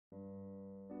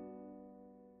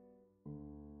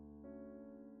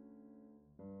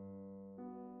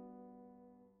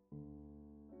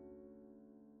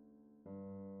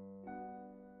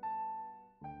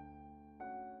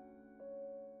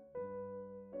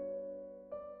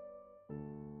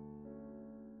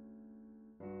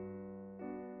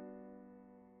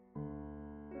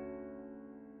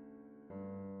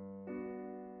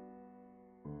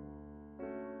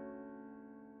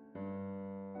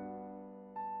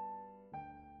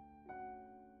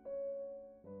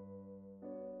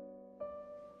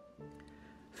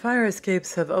Fire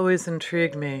escapes have always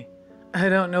intrigued me. I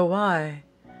don't know why.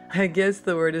 I guess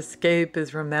the word escape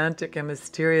is romantic and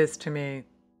mysterious to me.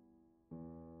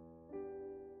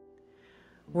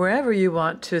 Wherever you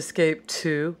want to escape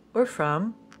to or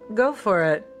from, go for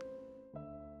it.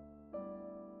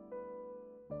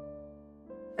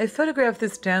 I photographed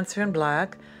this dancer in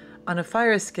black on a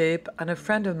fire escape on a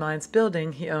friend of mine's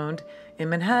building he owned in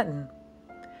Manhattan.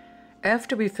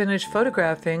 After we finished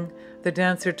photographing, the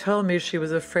dancer told me she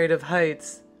was afraid of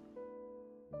heights.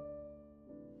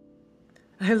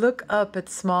 I look up at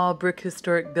small brick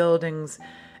historic buildings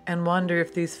and wonder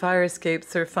if these fire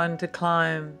escapes are fun to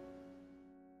climb.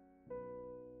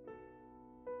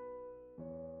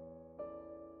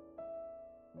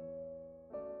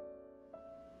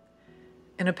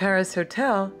 In a Paris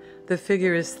hotel, the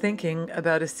figure is thinking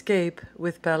about escape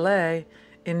with ballet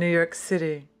in New York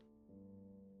City.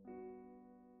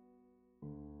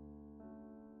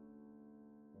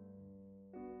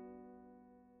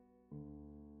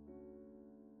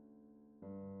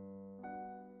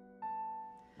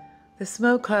 The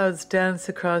smoke clouds dance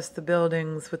across the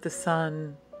buildings with the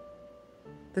sun.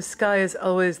 The sky is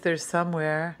always there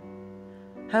somewhere.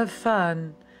 Have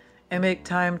fun and make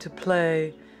time to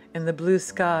play in the blue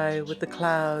sky with the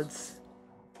clouds.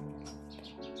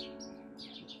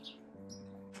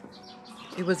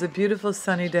 It was a beautiful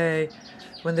sunny day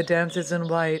when the dancers in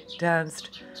white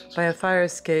danced by a fire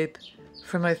escape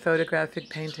for my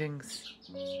photographic paintings.